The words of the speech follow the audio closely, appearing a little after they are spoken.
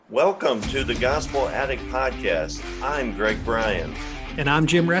Welcome to the Gospel Addict Podcast. I'm Greg Bryan. And I'm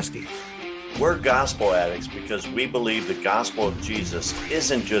Jim Reske. We're gospel addicts because we believe the gospel of Jesus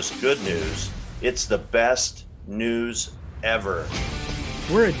isn't just good news, it's the best news ever.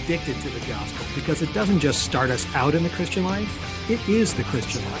 We're addicted to the gospel because it doesn't just start us out in the Christian life, it is the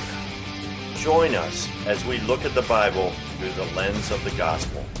Christian life. Join us as we look at the Bible through the lens of the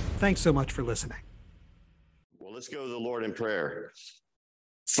gospel. Thanks so much for listening. Well, let's go to the Lord in prayer.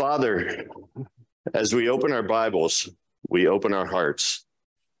 Father, as we open our Bibles, we open our hearts.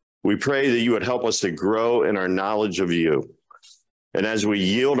 We pray that you would help us to grow in our knowledge of you. And as we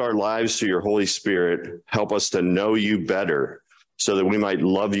yield our lives to your Holy Spirit, help us to know you better so that we might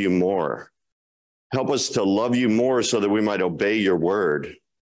love you more. Help us to love you more so that we might obey your word.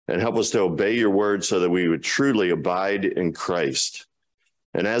 And help us to obey your word so that we would truly abide in Christ.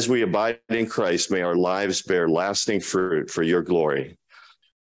 And as we abide in Christ, may our lives bear lasting fruit for your glory.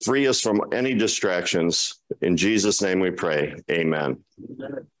 Free us from any distractions. In Jesus' name we pray. Amen.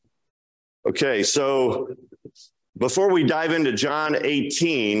 Okay, so before we dive into John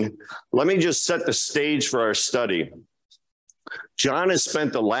 18, let me just set the stage for our study. John has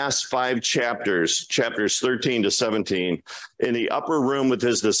spent the last 5 chapters 13 to 17, in the upper room with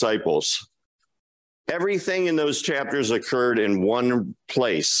his disciples. Everything in those chapters occurred in one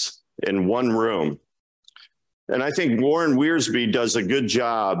place, in one room. And I think Warren Wiersbe does a good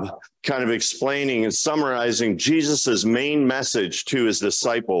job kind of explaining and summarizing Jesus's main message to his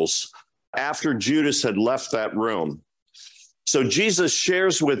disciples after Judas had left that room. So Jesus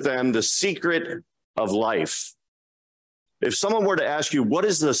shares with them the secret of life. If someone were to ask you, what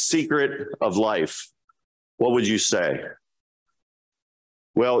is the secret of life? What would you say?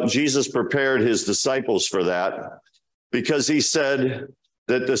 Well, Jesus prepared his disciples for that because he said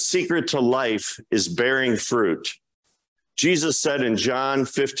that the secret to life is bearing fruit. Jesus said in John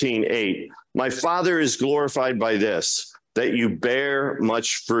 15:8, "My Father is glorified by this, that you bear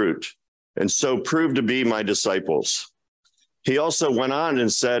much fruit, and so prove to be my disciples." He also went on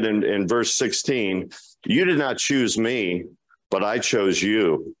and said in verse 16, "You did not choose me, but I chose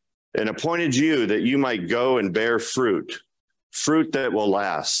you, and appointed you that you might go and bear fruit, fruit that will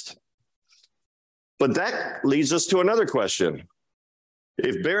last." But that leads us to another question.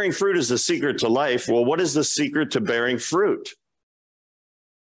 If bearing fruit is the secret to life, well, what is the secret to bearing fruit?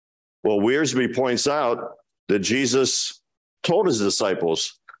 Well, Wiersbe points out that Jesus told his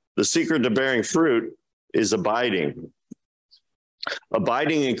disciples the secret to bearing fruit is abiding.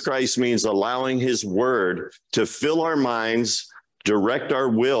 Abiding in Christ means allowing his word to fill our minds, direct our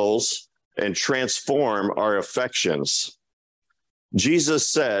wills, and transform our affections. Jesus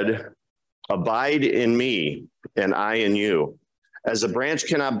said, "Abide in me, and I in you. As a branch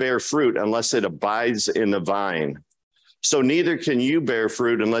cannot bear fruit unless it abides in the vine, so neither can you bear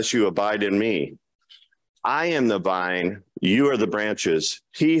fruit unless you abide in me. I am the vine, you are the branches.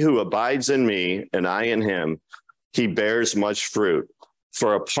 He who abides in me and I in him, he bears much fruit.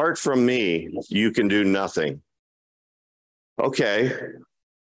 For apart from me, you can do nothing." Okay,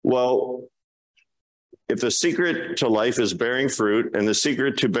 well, if the secret to life is bearing fruit and the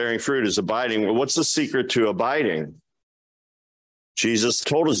secret to bearing fruit is abiding, well, what's the secret to abiding? Jesus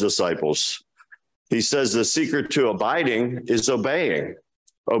told his disciples. He says the secret to abiding is obeying,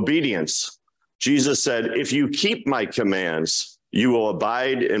 obedience. Jesus said, "If you keep my commands, you will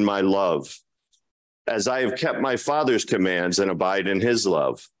abide in my love, as I have kept my Father's commands and abide in his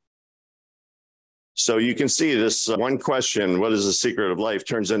love." So you can see this one question, what is the secret of life,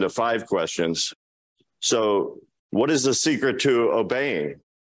 turns into 5 questions. So what is the secret to obeying?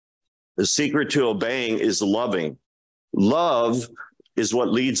 The secret to obeying is loving. Love is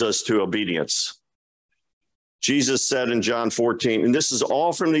what leads us to obedience. Jesus said in John 14, and this is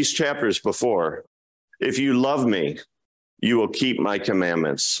all from these chapters before, "If you love me, you will keep my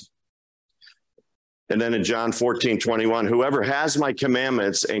commandments." And then in John 14:21, "Whoever has my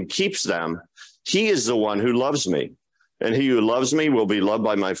commandments and keeps them, he is the one who loves me. And he who loves me will be loved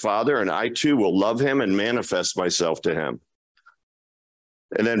by my Father, and I too will love him and manifest myself to him."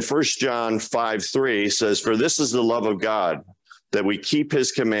 And then 1 John 5:3 says, "For this is the love of God, that we keep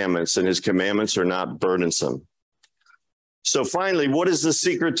his commandments, and his commandments are not burdensome." So finally, what is the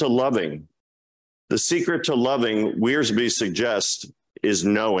secret to loving? The secret to loving, Wiersbe suggests, is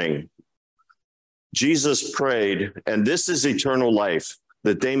knowing. Jesus prayed, "And this is eternal life,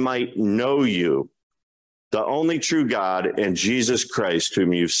 that they might know you, the only true God, and Jesus Christ,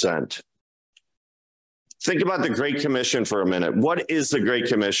 whom you've sent." Think about the Great Commission for a minute. What is the Great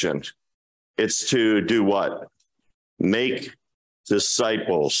Commission? It's to do what? Make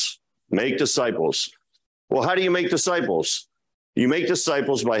disciples. Make disciples. Well, how do you make disciples? You make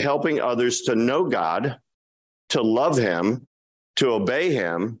disciples by helping others to know God, to love him, to obey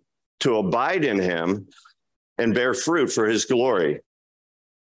him, to abide in him, and bear fruit for his glory.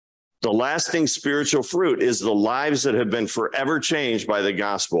 The lasting spiritual fruit is the lives that have been forever changed by the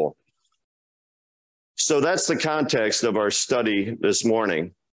gospel. So that's the context of our study this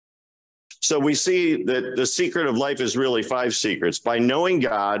morning. So we see that the secret of life is really 5 secrets. By knowing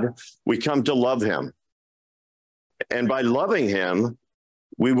God, we come to love him. And by loving him,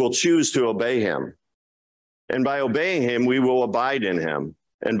 we will choose to obey him. And by obeying him, we will abide in him.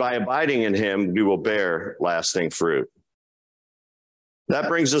 And by abiding in him, we will bear lasting fruit. That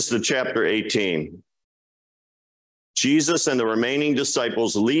brings us to chapter 18. Jesus and the remaining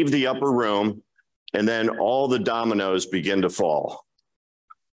disciples leave the upper room, and then all the dominoes begin to fall.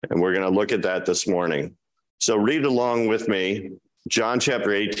 And we're going to look at that this morning. So read along with me, John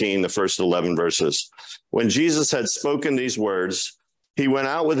chapter 18, the first 11 verses. When Jesus had spoken these words, he went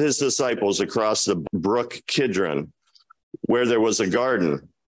out with his disciples across the brook Kidron, where there was a garden,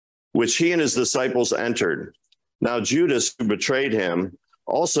 which he and his disciples entered. Now Judas, who betrayed him,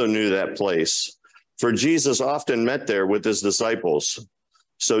 also knew that place, for Jesus often met there with his disciples.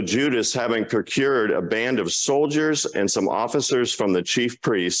 So Judas, having procured a band of soldiers and some officers from the chief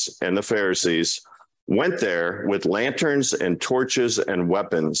priests and the Pharisees, went there with lanterns and torches and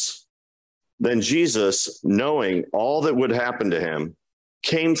weapons. Then Jesus, knowing all that would happen to him,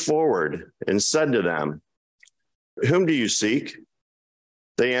 came forward and said to them, "Whom do you seek?"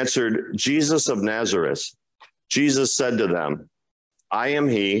 They answered, "Jesus of Nazareth." Jesus said to them, "I am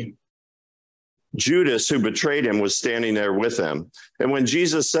he." Judas, who betrayed him, was standing there with him. And when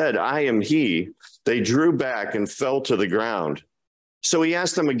Jesus said, "I am he," they drew back and fell to the ground. So he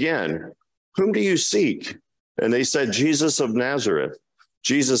asked them again, "Whom do you seek?" And they said, "Jesus of Nazareth."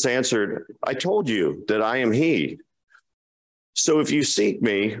 Jesus answered, "I told you that I am he. So if you seek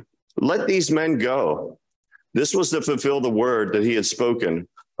me, let these men go." This was to fulfill the word that he had spoken.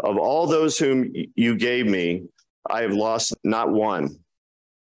 "Of all those whom you gave me, I have lost not one."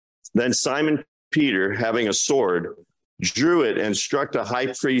 Then Simon Peter, having a sword, drew it and struck the high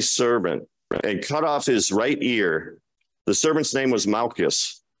priest's servant and cut off his right ear. The servant's name was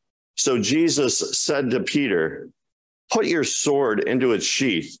Malchus. So Jesus said to Peter, "Put your sword into its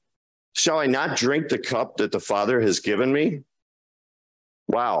sheath. Shall I not drink the cup that the Father has given me?"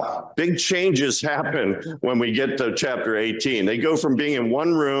 Wow, big changes happen when we get to chapter 18. They go from being in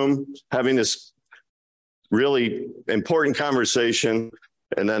one room, having this really important conversation,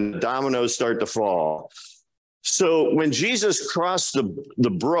 and then dominoes start to fall. So when Jesus crossed the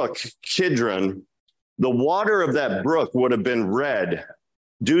brook Kidron, the water of that brook would have been red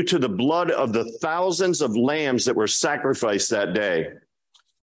due to the blood of the thousands of lambs that were sacrificed that day.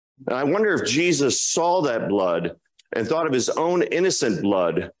 And I wonder if Jesus saw that blood and thought of his own innocent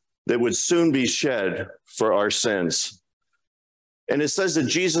blood that would soon be shed for our sins. And it says that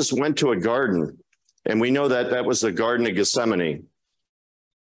Jesus went to a garden, and we know that that was the Garden of Gethsemane.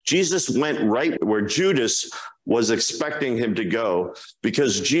 Jesus went right where Judas was expecting him to go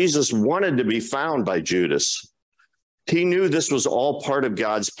because Jesus wanted to be found by Judas. He knew this was all part of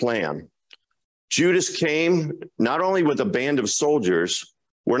God's plan. Judas came not only with a band of soldiers,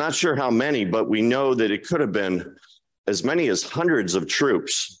 we're not sure how many, but we know that it could have been as many as hundreds of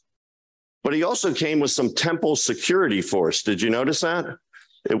troops. But he also came with some temple security force. Did you notice that?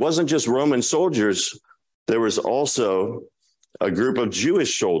 It wasn't just Roman soldiers. There was also a group of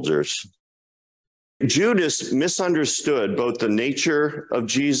Jewish soldiers. Judas misunderstood both the nature of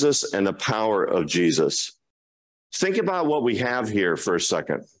Jesus and the power of Jesus. Think about what we have here for a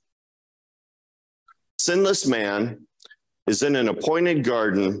second. Sinless man is in an appointed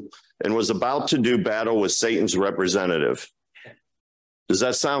garden and was about to do battle with Satan's representative. Does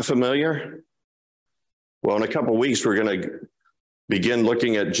that sound familiar? Well, in a couple of weeks, we're going to begin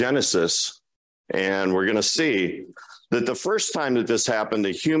looking at Genesis, and we're going to see that the first time that this happened,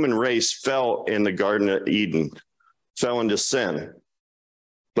 the human race fell in the Garden of Eden, fell into sin.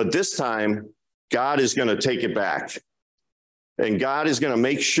 But this time, God is going to take it back. And God is going to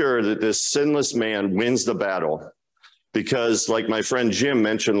make sure that this sinless man wins the battle. Because like my friend Jim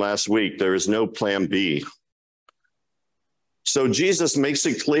mentioned last week, there is no plan B. So Jesus makes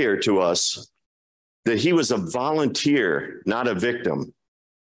it clear to us that he was a volunteer, not a victim.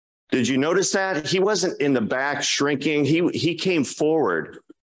 Did you notice that? He wasn't in the back shrinking. He came forward.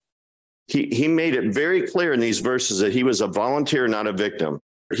 He made it very clear in these verses that he was a volunteer, not a victim.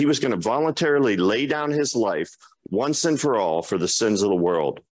 He was going to voluntarily lay down his life once and for all for the sins of the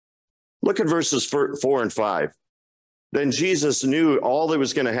world. Look at verses 4 and 5. Then Jesus knew all that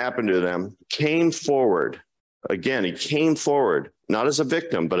was going to happen to them, came forward. Again, he came forward, not as a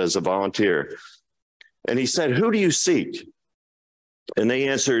victim, but as a volunteer. And he said, "Who do you seek?" And they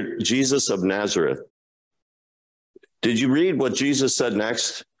answered, "Jesus of Nazareth." Did you read what Jesus said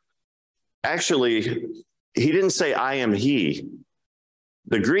next? Actually, he didn't say, "I am he."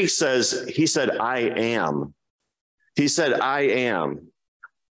 The Greek says, he said, "I am." He said, "I am."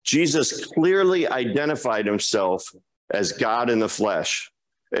 Jesus clearly identified himself as God in the flesh.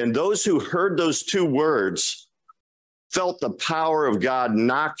 And those who heard those two words felt the power of God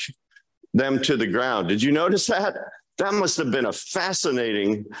knock them to the ground. Did you notice that? That must have been a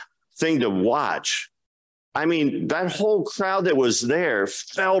fascinating thing to watch. I mean, that whole crowd that was there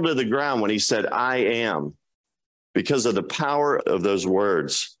fell to the ground when he said, "I am," because of the power of those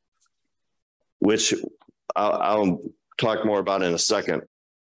words, which I'll talk more about in a second.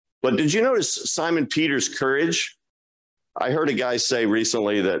 But did you notice Simon Peter's courage? I heard a guy say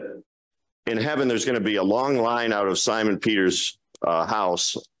recently that in heaven, there's going to be a long line out of Simon Peter's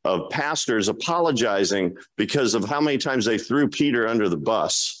house of pastors apologizing because of how many times they threw Peter under the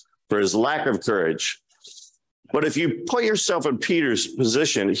bus for his lack of courage. But if you put yourself in Peter's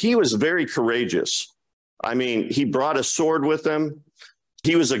position, he was very courageous. I mean, he brought a sword with him.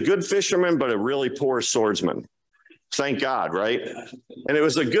 He was a good fisherman, but a really poor swordsman. Thank God, right? And it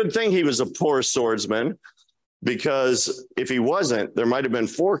was a good thing he was a poor swordsman, because if he wasn't, there might have been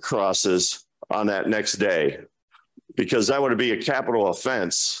 4 crosses on that next day, because that would be a capital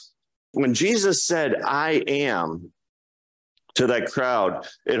offense. When Jesus said, "I am," to that crowd,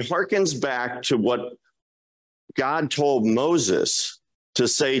 it harkens back to what God told Moses to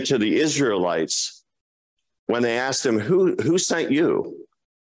say to the Israelites when they asked him, who sent you?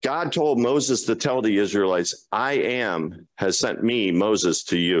 God told Moses to tell the Israelites, "I am has sent me, Moses,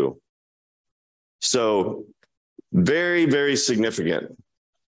 to you." So very, very significant.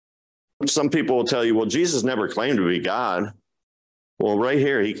 Some people will tell you, well, Jesus never claimed to be God. Well, right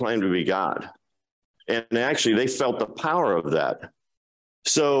here, he claimed to be God. And actually, they felt the power of that.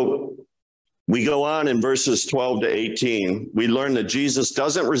 So we go on in verses 12 to 18. We learn that Jesus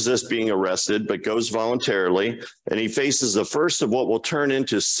doesn't resist being arrested, but goes voluntarily. And he faces the first of what will turn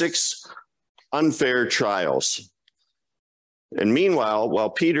into 6 unfair trials. And meanwhile, while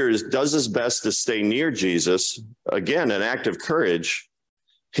Peter does his best to stay near Jesus, again, an act of courage,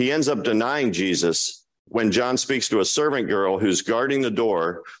 he ends up denying Jesus when John speaks to a servant girl who's guarding the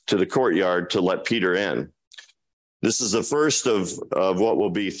door to the courtyard to let Peter in. This is the first of what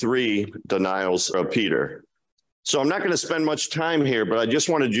will be 3 denials of Peter. So I'm not going to spend much time here, but I just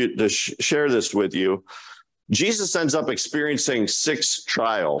wanted you to share this with you. Jesus ends up experiencing 6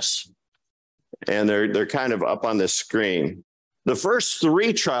 trials, and they're kind of up on the screen. The first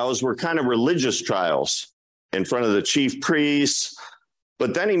 3 trials were kind of religious trials in front of the chief priests,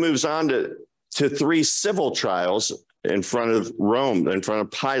 but then he moves on to 3 civil trials in front of Rome, in front of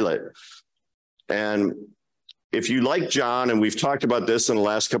Pilate. And if you like John, and we've talked about this in the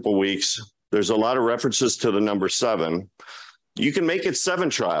last couple of weeks, there's a lot of references to the number 7. You can make it 7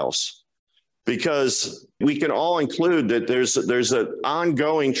 trials, because we can all include that there's an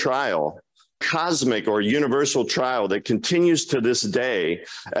ongoing trial, cosmic or universal trial, that continues to this day,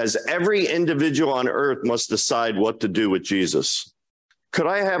 as every individual on earth must decide what to do with Jesus. Could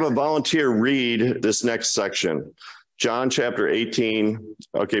I have a volunteer read this next section? John chapter 18.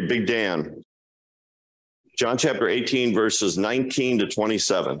 Okay, Big Dan. John chapter 18, verses 19 to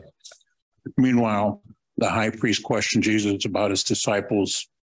 27. Meanwhile, the high priest questioned Jesus about his disciples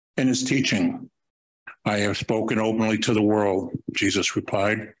and his teaching. "I have spoken openly to the world," Jesus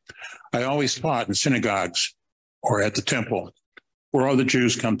replied. "I always taught in synagogues or at the temple, where all the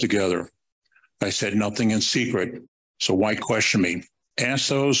Jews come together. I said nothing in secret, so why question me? Ask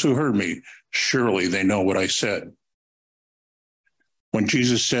those who heard me. Surely they know what I said." When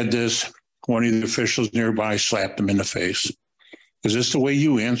Jesus said this, one of the officials nearby slapped him in the face. "Is this the way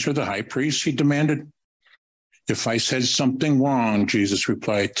you answer the high priest?" he demanded. "If I said something wrong," Jesus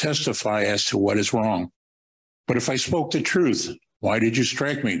replied, "testify as to what is wrong. But if I spoke the truth, why did you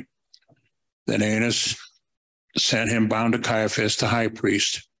strike me?" Then Annas sent him bound to Caiaphas, the high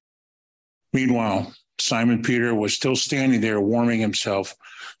priest. Meanwhile, Simon Peter was still standing there warming himself.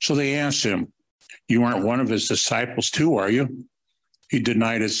 So they asked him, "You aren't one of his disciples too, are you?" He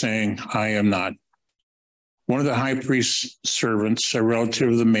denied it, saying, "I am not." One of the high priest's servants, a relative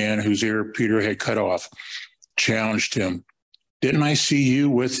of the man whose ear Peter had cut off, challenged him. "Didn't I see you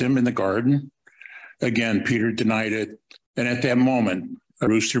with him in the garden?" Again, Peter denied it, and at that moment, a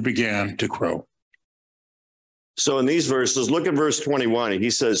rooster began to crow. So in these verses, look at verse 21.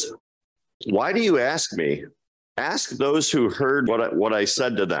 He says, "Why do you ask me? Ask those who heard what I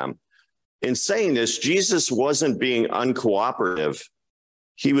said to them. In saying this, Jesus wasn't being uncooperative.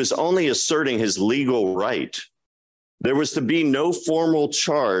 He was only asserting his legal right. There was to be no formal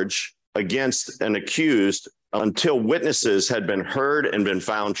charge against an accused until witnesses had been heard and been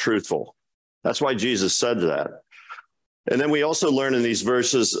found truthful. That's why Jesus said that. And then we also learn in these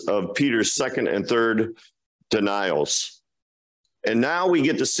verses of Peter's second and third denials. And now we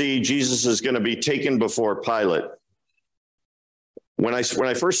get to see Jesus is going to be taken before Pilate. When I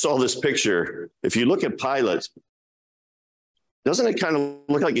first saw this picture, if you look at Pilate, doesn't it kind of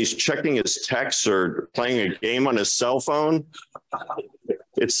look like he's checking his texts or playing a game on his cell phone?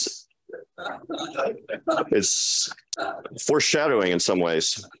 It's foreshadowing in some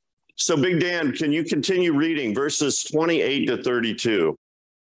ways. So Big Dan, can you continue reading verses 28 to 32?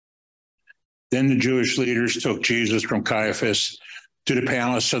 Then the Jewish leaders took Jesus from Caiaphas to the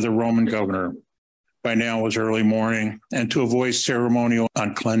palace of the Roman governor. By now it was early morning, and to avoid ceremonial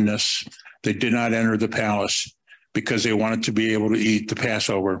uncleanness, they did not enter the palace because they wanted to be able to eat the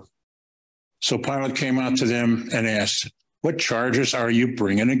Passover. So Pilate came out to them and asked, "What charges are you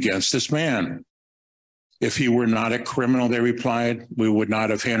bringing against this man?" "If he were not a criminal," they replied, "we would not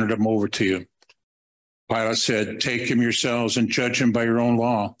have handed him over to you." Pilate said, "Take him yourselves and judge him by your own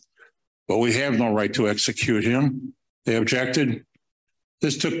law." "But we have no right to execute him," they objected.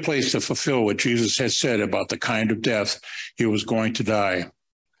 This took place to fulfill what Jesus had said about the kind of death he was going to die.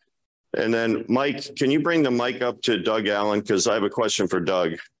 And then, Mike, can you bring the mic up to Doug Allen? Because I have a question for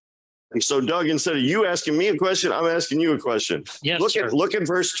Doug. And so, Doug, instead of you asking me a question, I'm asking you a question. Yes, look at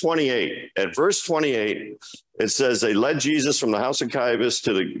verse 28. At verse 28, it says, they led Jesus from the house of Caiaphas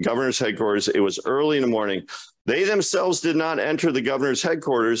to the governor's headquarters. It was early in the morning. They themselves did not enter the governor's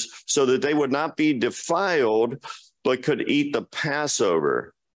headquarters so that they would not be defiled, but could eat the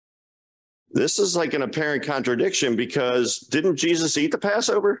Passover. This is like an apparent contradiction, because didn't Jesus eat the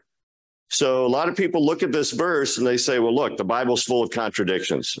Passover? So a lot of people look at this verse and they say, well, look, the Bible's full of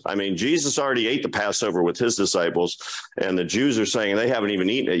contradictions. I mean, Jesus already ate the Passover with his disciples, and the Jews are saying they haven't even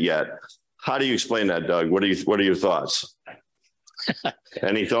eaten it yet. How do you explain that, Doug? What are your thoughts?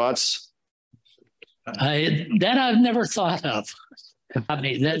 Any thoughts? That I've never thought of. I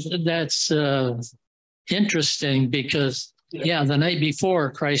mean, that's interesting, because, yeah, the night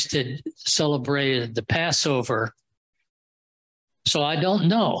before Christ had celebrated the Passover. So I don't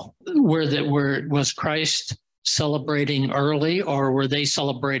know where was Christ celebrating early, or were they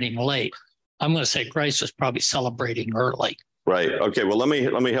celebrating late? I'm going to say Christ was probably celebrating early. Right. Okay. Well, let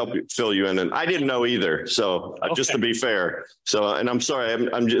me help you, fill you in. And I didn't know either. So just to be fair. So, and I'm sorry,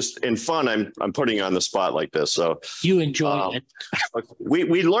 I'm just in fun. I'm putting you on the spot like this. So you enjoyed it.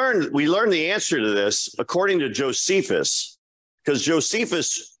 We learned the answer to this according to Josephus, because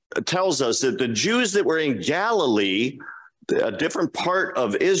Josephus tells us that the Jews that were in Galilee, a different part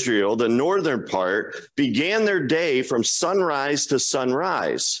of Israel, the northern part, began their day from sunrise to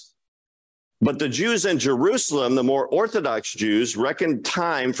sunrise. But the Jews in Jerusalem, the more Orthodox Jews, reckoned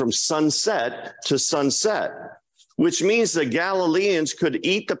time from sunset to sunset, which means the Galileans could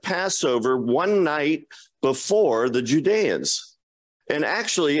eat the Passover one night before the Judeans. And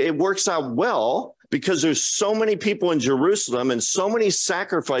actually, it works out well, because there's so many people in Jerusalem and so many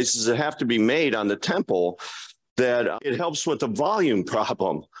sacrifices that have to be made on the temple that it helps with the volume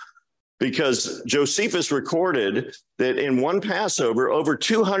problem. Because Josephus recorded that in one Passover, over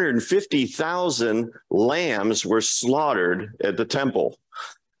 250,000 lambs were slaughtered at the temple.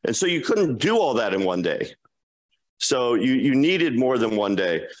 And so you couldn't do all that in one day. So you needed more than one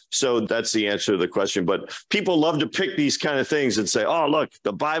day. So that's the answer to the question. But people love to pick these kind of things and say, oh, look,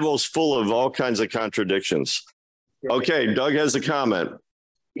 the Bible's full of all kinds of contradictions. Okay, Doug has a comment.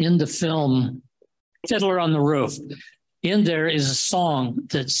 In the film Fiddler on the Roof, in there is a song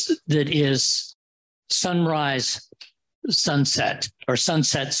that is sunrise, sunset, or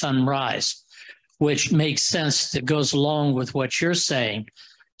sunset, sunrise, which makes sense, that goes along with what you're saying.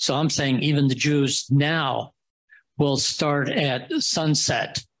 So I'm saying even the Jews now will start at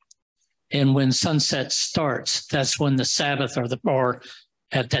sunset. And when sunset starts, that's when the Sabbath or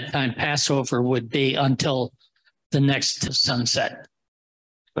at that time Passover would be until the next sunset.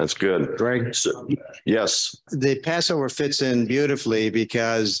 That's good. Greg? So, yes. The Passover fits in beautifully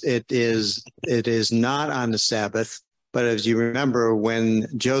because it is not on the Sabbath, but as you remember, when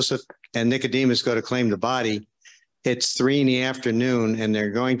Joseph and Nicodemus go to claim the body, it's 3 p.m, and they're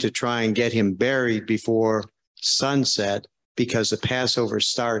going to try and get him buried before sunset because the Passover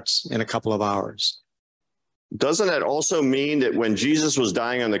starts in a couple of hours. Doesn't that also mean that when Jesus was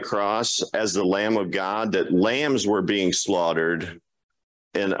dying on the cross as the Lamb of God, that lambs were being slaughtered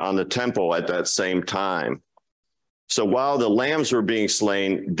on the temple at that same time? So while the lambs were being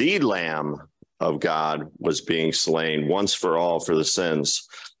slain, the Lamb of God was being slain once for all for the sins.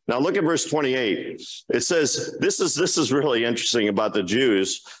 Now look at verse 28. It says, this is really interesting about the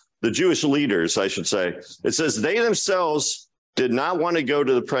Jews, the Jewish leaders, I should say. It says, they themselves did not want to go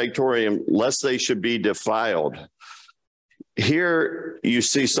to the praetorium lest they should be defiled. Here you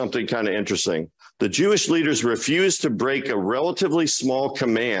see something kind of interesting. The Jewish leaders refused to break a relatively small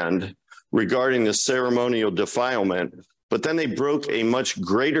command regarding the ceremonial defilement, but then they broke a much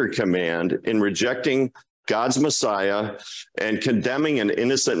greater command in rejecting God's Messiah and condemning an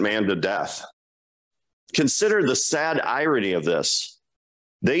innocent man to death. Consider the sad irony of this.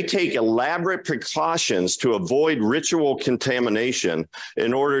 They take elaborate precautions to avoid ritual contamination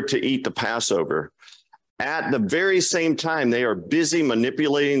in order to eat the Passover. At the very same time, they are busy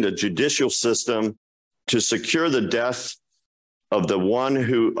manipulating the judicial system to secure the death of the one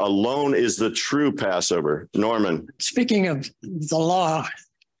who alone is the true Passover. Norman. Speaking of the law,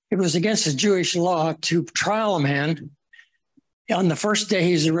 it was against the Jewish law to trial a man on the first day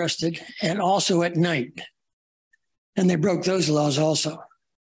he's arrested and also at night. And they broke those laws also.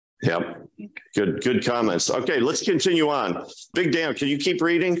 Yep. Good comments. Okay, let's continue on. Big Dan, can you keep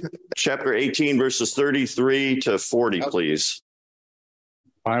reading? Chapter 18, verses 33 to 40, please.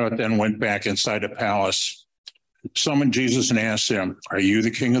 Pilate then went back inside the palace, summoned Jesus and asked him, "Are you the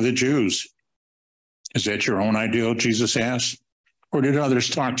king of the Jews?" "Is that your own ideal?" Jesus asked. "Or did others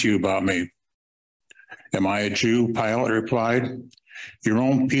talk to you about me?" "Am I a Jew?" Pilate replied. "Your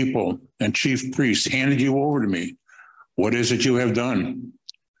own people and chief priests handed you over to me. What is it you have done?"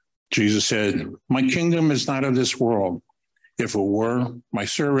 Jesus said, "My kingdom is not of this world. If it were, my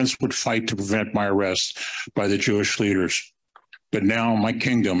servants would fight to prevent my arrest by the Jewish leaders. But now my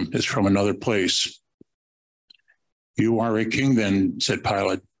kingdom is from another place." "You are a king then," said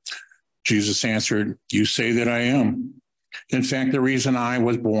Pilate. Jesus answered, "You say that I am. In fact, the reason I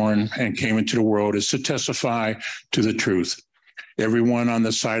was born and came into the world is to testify to the truth. Everyone on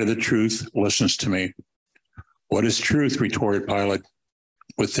the side of the truth listens to me." "What is truth?" retorted Pilate.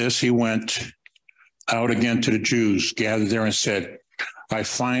 With this, he went out again to the Jews gathered there and said, "I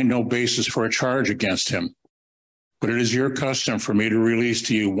find no basis for a charge against him. But it is your custom for me to release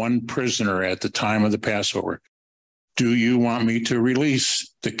to you one prisoner at the time of the Passover. Do you want me to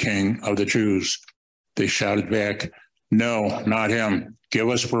release the king of the Jews?" They shouted back, "No, not him. Give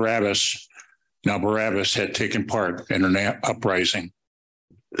us Barabbas." Now Barabbas had taken part in an uprising.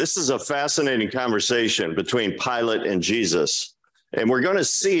 This is a fascinating conversation between Pilate and Jesus. And we're going to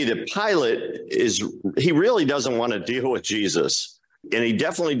see that Pilate he really doesn't want to deal with Jesus. And he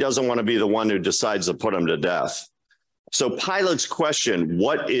definitely doesn't want to be the one who decides to put him to death. So Pilate's question,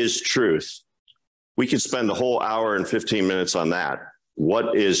 what is truth? We could spend the whole hour and 15 minutes on that.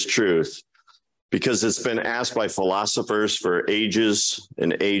 What is truth? Because it's been asked by philosophers for ages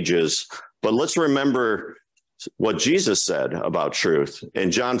and ages. But let's remember what Jesus said about truth.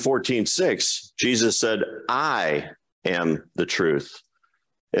 In John 14:6, Jesus said, "I am the truth."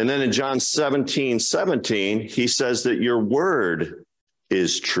 And then in John 17:17, he says that your word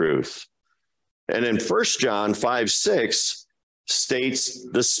is truth. And in 1 John 5:6 states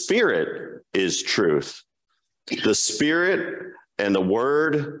the Spirit is truth. The Spirit and the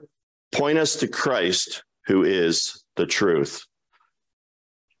Word point us to Christ, who is the truth.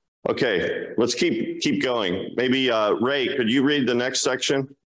 Okay, let's keep going. Maybe Ray, could you read the next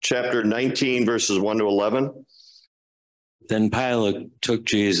section? Chapter 19, verses 1 to 11. Then Pilate took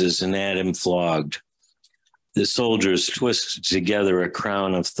Jesus and had him flogged. The soldiers twisted together a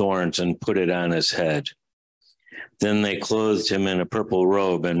crown of thorns and put it on his head. Then they clothed him in a purple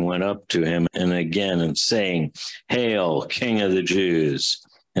robe and went up to him and saying, "Hail, King of the Jews!"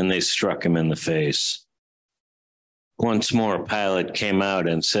 And they struck him in the face. Once more Pilate came out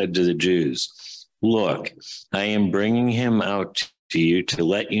and said to the Jews, "Look, I am bringing him out to you to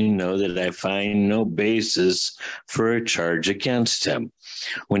let you know that I find no basis for a charge against him."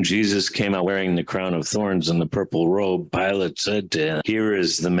 When Jesus came out wearing the crown of thorns and the purple robe, Pilate said to him, "Here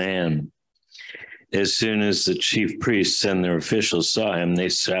is the man." As soon as the chief priests and their officials saw him, they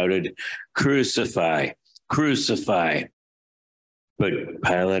shouted, "Crucify, crucify." But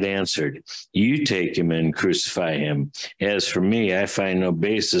Pilate answered, "You take him and crucify him. As for me, I find no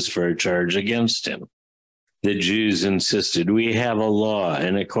basis for a charge against him." The Jews insisted, "We have a law,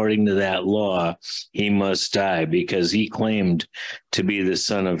 and according to that law, he must die because he claimed to be the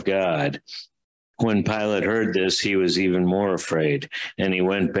Son of God." When Pilate heard this, he was even more afraid, and he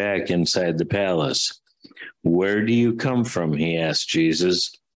went back inside the palace. "Where do you come from?" he asked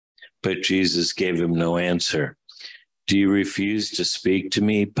Jesus. But Jesus gave him no answer. Do you refuse to speak to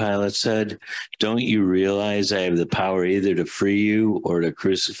me? Pilate said. Don't you realize I have the power either to free you or to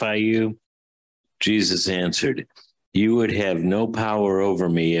crucify you? Jesus answered, you would have no power over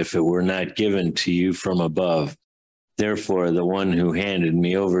me if it were not given to you from above. Therefore, the one who handed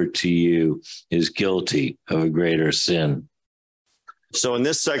me over to you is guilty of a greater sin. So in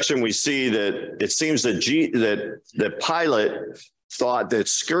this section, we see that it seems that that Pilate thought that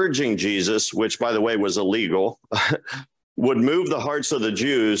scourging Jesus, which, by the way, was illegal, would move the hearts of the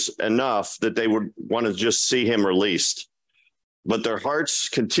Jews enough that they would want to just see him released. But their hearts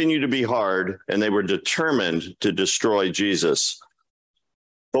continued to be hard, and they were determined to destroy Jesus.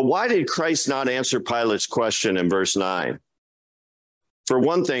 But why did Christ not answer Pilate's question in verse 9? For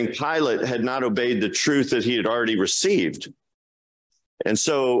one thing, Pilate had not obeyed the truth that he had already received. And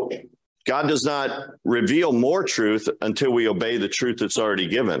so God does not reveal more truth until we obey the truth that's already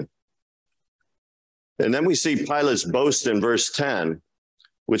given. And then we see Pilate's boast in verse 10,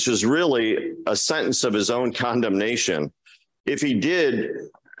 which is really a sentence of his own condemnation. If he did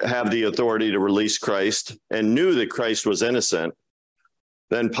have the authority to release Christ and knew that Christ was innocent,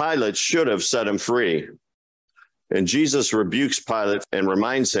 then Pilate should have set him free. And Jesus rebukes Pilate and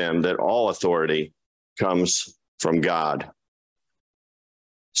reminds him that all authority comes from God.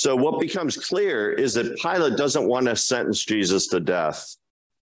 So what becomes clear is that Pilate doesn't want to sentence Jesus to death.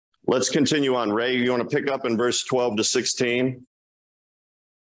 Let's continue on. Ray, you want to pick up in verse 12 to 16?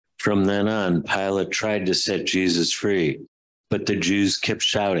 From then on, Pilate tried to set Jesus free, but the Jews kept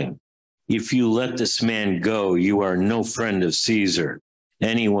shouting, if you let this man go, you are no friend of Caesar.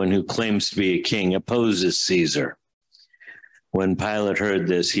 Anyone who claims to be a king opposes Caesar. When Pilate heard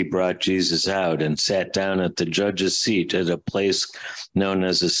this, he brought Jesus out and sat down at the judge's seat at a place known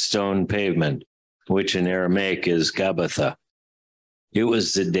as a stone pavement, which in Aramaic is Gabbatha. It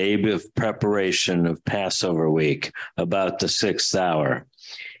was the day of preparation of Passover week, about the 6th hour.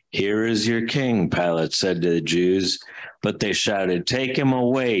 Here is your king, Pilate said to the Jews, but they shouted, take him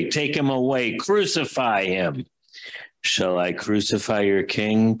away, crucify him. Shall I crucify your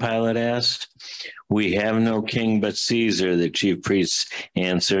king? Pilate asked. We have no king but Caesar, the chief priests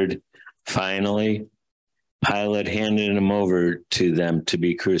answered. Finally, Pilate handed him over to them to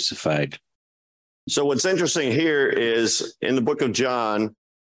be crucified. So what's interesting here is in the book of John,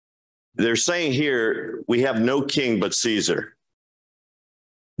 they're saying here, we have no king but Caesar.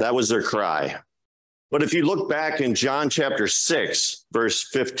 That was their cry. But if you look back in John chapter 6, verse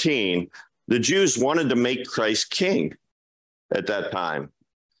 15, the Jews wanted to make Christ king at that time.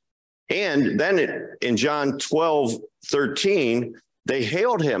 And then in John 12:13, they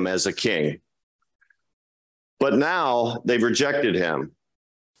hailed him as a king. But now they've rejected him.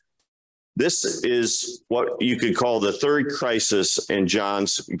 This is what you could call the third crisis in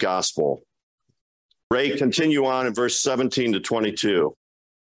John's gospel. Ray, continue on in verse 17 to 22.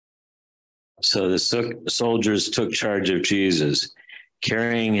 So the soldiers took charge of Jesus.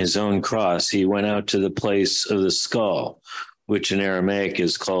 Carrying his own cross, he went out to the place of the skull, which in Aramaic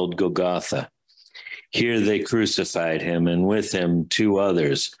is called Golgotha. Here they crucified him, and with him 2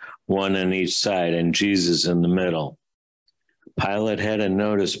 others, one on each side, and Jesus in the middle. Pilate had a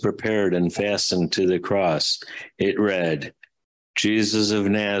notice prepared and fastened to the cross. It read, Jesus of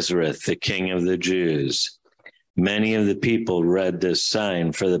Nazareth, the King of the Jews. Many of the people read this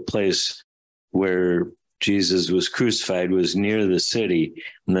sign, for the place where Jesus was crucified was near the city,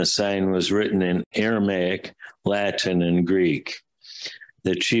 and the sign was written in Aramaic, Latin, and Greek.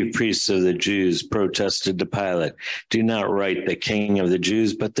 The chief priests of the Jews protested to Pilate, do not write the King of the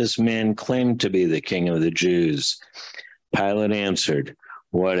Jews, but this man claimed to be the King of the Jews. Pilate answered,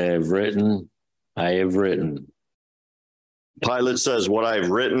 what I have written, I have written. Pilate says, what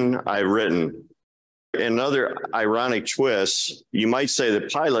I've written, I've written. In another ironic twist, you might say that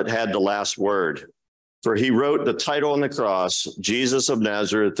Pilate had the last word, for he wrote the title on the cross, Jesus of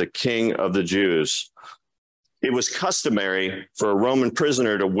Nazareth, the King of the Jews. It was customary for a Roman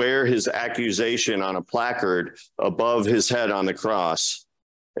prisoner to wear his accusation on a placard above his head on the cross.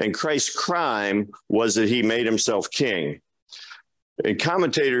 And Christ's crime was that he made himself king. And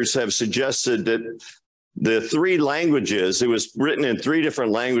commentators have suggested that the 3 languages, it was written in 3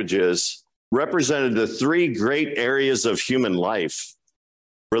 different languages, represented the 3 great areas of human life: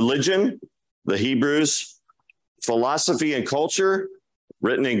 religion, the Hebrews; philosophy and culture,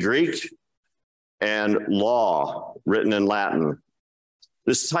 written in Greek; and law, written in Latin.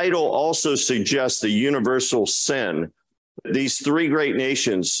 This title also suggests the universal sin. These 3 great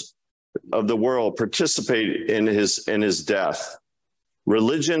nations of the world participate in his death.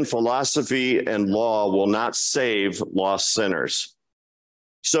 Religion, philosophy, and law will not save lost sinners.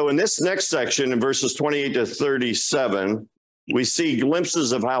 So in this next section, in verses 28 to 37, we see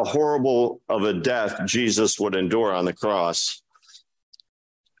glimpses of how horrible of a death Jesus would endure on the cross.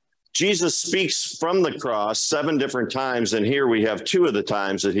 Jesus speaks from the cross 7 different times, and here we have 2 of the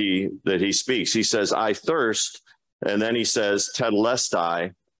times that he speaks. He says, "I thirst," and then he says,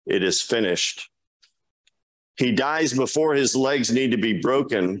 "Tetelestai," it is finished. He dies before his legs need to be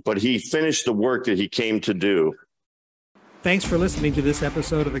broken, but he finished the work that he came to do. Thanks for listening to this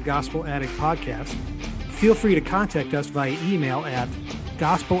episode of the Gospel Addict Podcast. Feel free to contact us via email at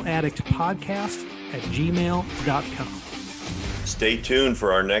gospeladdictpodcast@gmail.com. Stay tuned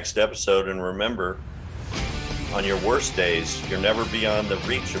for our next episode, and remember, on your worst days, you're never beyond the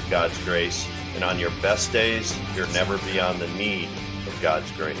reach of God's grace, and on your best days, you're never beyond the need of God's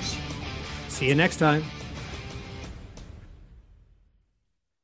grace. See you next time.